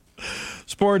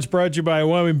Sports brought to you by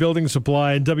Wyoming Building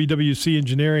Supply and WWC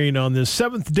Engineering on the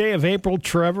 7th day of April.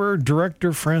 Trevor,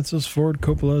 director Francis Ford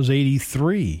Coppola's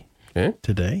 83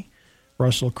 today.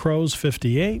 Russell Crowe's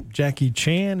 58. Jackie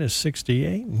Chan is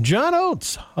 68. John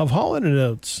Oates of Hall &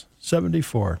 Oates,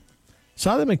 74.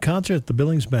 Saw them in concert at the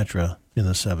Billings Metro in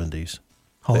the 70s.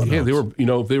 They were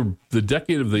the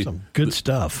decade of the some good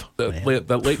stuff. That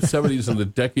late 70s and the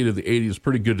decade of the 80s,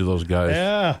 pretty good to those guys.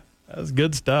 Yeah. That's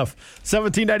good stuff.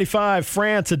 1795,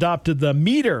 France adopted the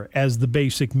meter as the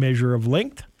basic measure of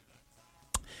length.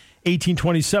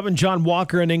 1827, John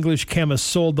Walker, an English chemist,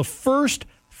 sold the first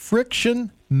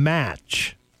friction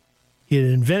match. He had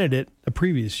invented it the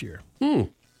previous year. Nice.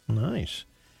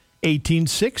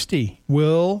 1860,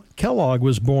 Will Kellogg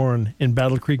was born in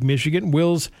Battle Creek, Michigan.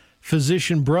 Will's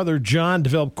physician brother, John,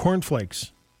 developed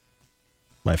cornflakes,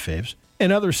 my faves,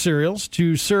 and other cereals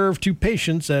to serve to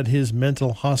patients at his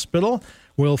mental hospital.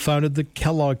 Will founded the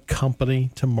Kellogg Company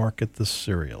to market the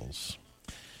cereals.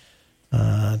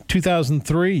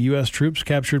 2003, U.S. troops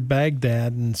captured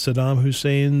Baghdad, and Saddam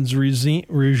Hussein's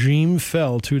regime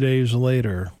fell 2 days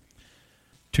later.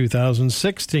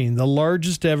 2016, the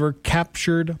largest ever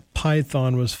captured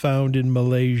python was found in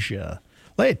Malaysia.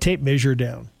 Lay a tape measure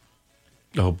down.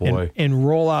 Oh, boy. And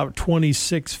roll out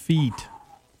 26 feet.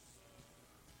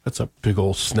 That's a big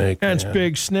old snake. That's a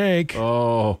big snake.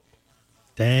 Oh.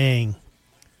 Dang.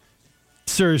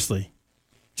 Seriously.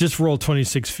 Just roll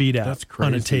 26 feet out. That's crazy.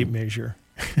 On a tape measure.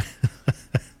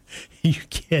 You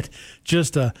get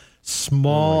just a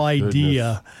small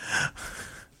idea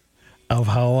of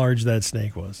how large that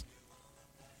snake was.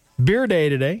 Beer Day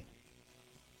today.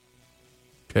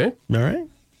 Okay. All right.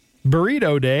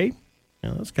 Burrito Day.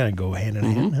 Now, those kind of go hand in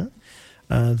hand, huh?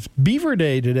 It's Beaver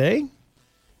Day today.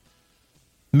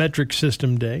 Metric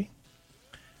System Day.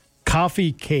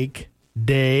 Coffee Cake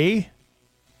Day.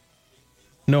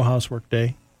 No Housework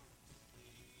Day.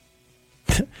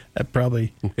 That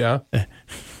probably do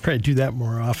that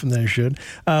more often than I should.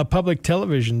 Public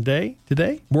Television Day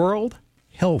today. World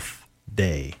Health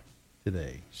Day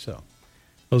today. So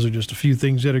those are just a few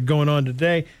things that are going on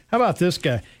today. How about this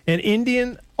guy? An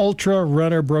Indian ultra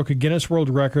runner broke a Guinness World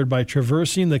Record by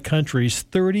traversing the country's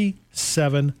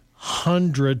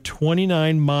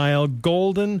 3,729-mile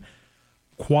Golden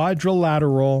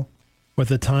Quadrilateral with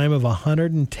a time of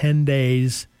 110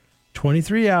 days,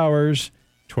 23 hours,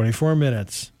 24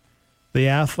 minutes. The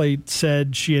athlete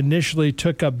said she initially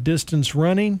took up distance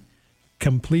running,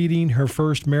 completing her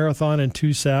first marathon in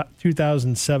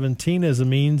 2017 as a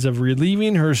means of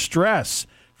relieving her stress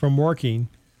from working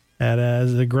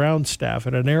as a ground staff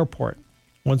at an airport.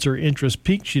 Once her interest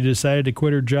peaked, she decided to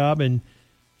quit her job and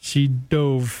she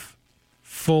dove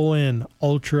full in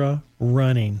ultra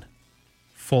running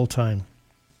full time.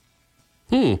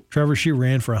 Trevor, she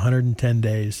ran for 110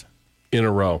 days. In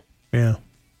a row. Yeah.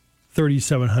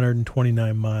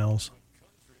 3,729 miles.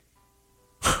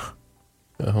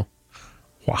 Oh.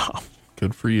 Wow.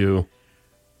 Good for you.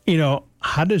 You know,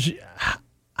 how does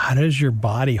your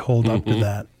body hold up to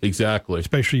that? Exactly.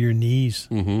 Especially your knees.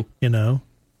 You know?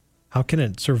 How can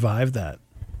it survive that?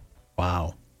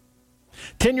 Wow.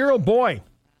 10-year-old boy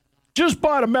just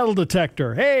bought a metal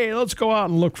detector. Hey, let's go out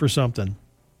and look for something.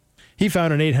 He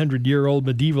found an 800-year-old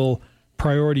medieval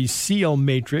priority seal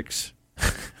matrix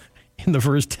in the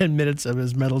first 10 minutes of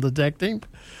his metal detecting.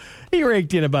 He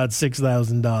raked in about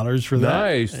 $6,000 for that.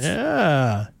 Nice.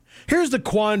 Yeah. Here's the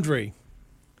quandary.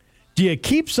 Do you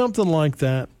keep something like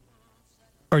that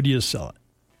or do you sell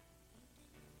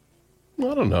it?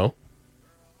 I don't know.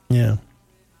 Yeah.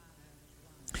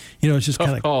 You know, it's just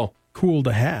kind of cool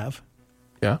to have.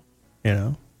 Yeah. You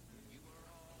know?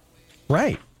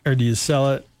 Right. Or do you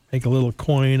sell it, make a little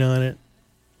coin on it?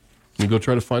 You go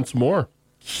try to find some more.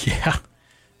 Yeah.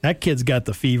 That kid's got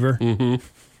the fever.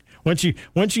 Once you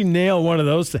nail one of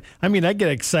those, I mean, I get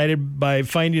excited by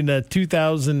finding a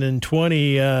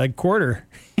 2020 quarter.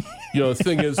 You know, the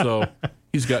thing is, though,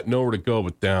 he's got nowhere to go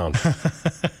but down.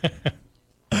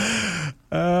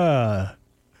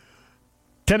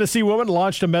 Tennessee woman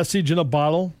launched a message in a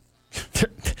bottle.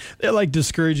 They're like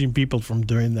discouraging people from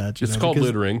doing that. It's called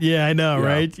littering. Yeah, I know,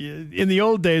 right? In the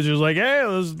old days, it was like, hey,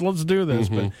 let's do this.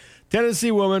 But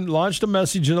Tennessee woman launched a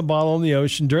message in a bottle in the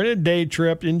ocean during a day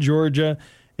trip in Georgia,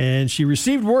 and she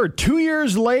received word 2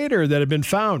 years later that it had been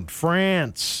found.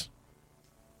 France.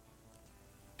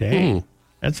 Dang.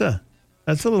 That's a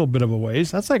little bit of a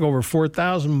ways. That's like over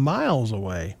 4,000 miles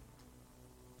away.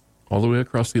 All the way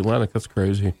across the Atlantic. That's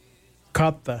crazy.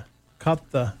 Caught the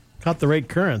right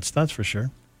currents, that's for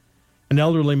sure. An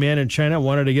elderly man in China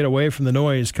wanted to get away from the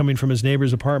noise coming from his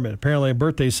neighbor's apartment, apparently a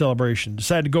birthday celebration.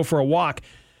 Decided to go for a walk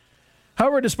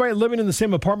However, despite living in the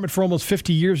same apartment for almost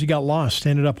 50 years, he got lost.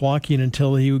 Ended up walking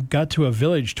until he got to a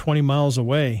village 20 miles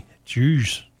away.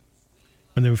 Jeez.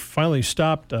 When they finally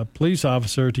stopped a police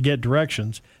officer to get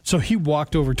directions. So he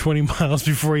walked over 20 miles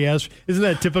before he asked. Isn't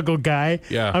that a typical guy?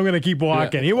 Yeah. I'm going to keep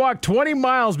walking. Yeah. He walked 20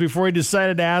 miles before he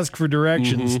decided to ask for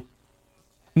directions.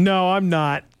 Mm-hmm. No, I'm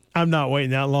not. I'm not waiting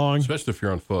that long. Especially if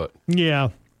you're on foot. Yeah.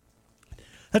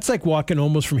 That's like walking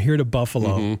almost from here to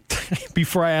Buffalo. Mm-hmm.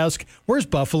 Before I ask, where's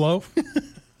Buffalo?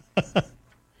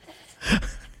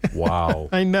 Wow.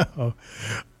 I know.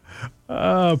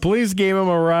 Police gave him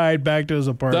a ride back to his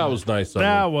apartment. That was nice.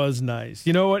 That was nice.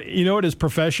 You know what? You know what his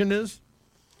profession is?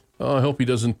 Oh, I hope he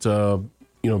doesn't,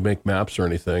 make maps or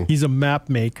anything. He's a map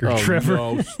maker, Trevor.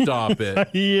 No, stop it.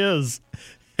 He is.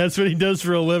 That's what he does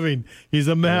for a living. He's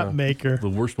a map maker. The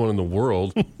worst one in the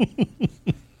world.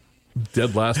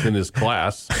 Dead last in his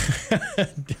class.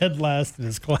 Dead last in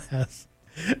his class.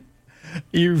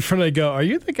 You're trying to go, are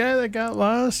you the guy that got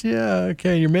lost? Yeah,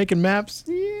 okay. You're making maps?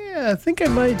 Yeah, I think I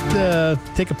might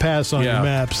take a pass on your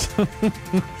maps.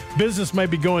 Business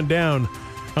might be going down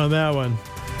on that one.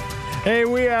 Hey,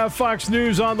 we have Fox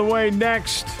News on the way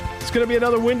next. It's going to be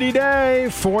another windy day.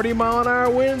 40-mile-an-hour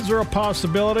winds are a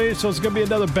possibility, so it's going to be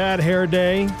another bad hair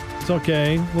day. It's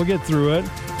okay. We'll get through it.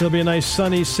 It'll be a nice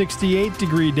sunny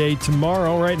 68-degree day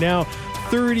tomorrow. Right now,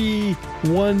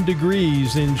 31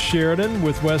 degrees in Sheridan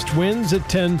with west winds at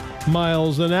 10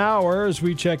 miles an hour as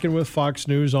we check in with Fox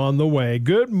News on the way.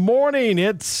 Good morning.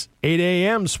 It's 8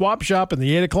 a.m. Swap Shop in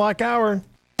the 8 o'clock hour.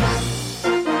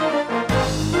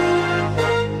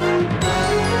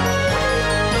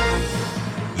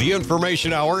 The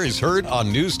Information Hour is heard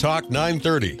on News Talk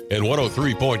 930 and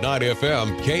 103.9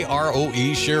 FM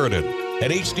KROE Sheridan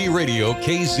and HD Radio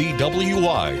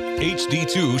KZWY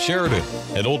HD2 Sheridan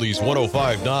and Oldies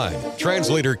 105.9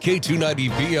 Translator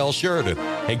K290BL Sheridan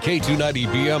and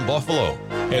K290BM Buffalo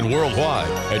and worldwide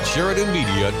at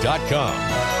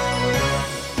SheridanMedia.com.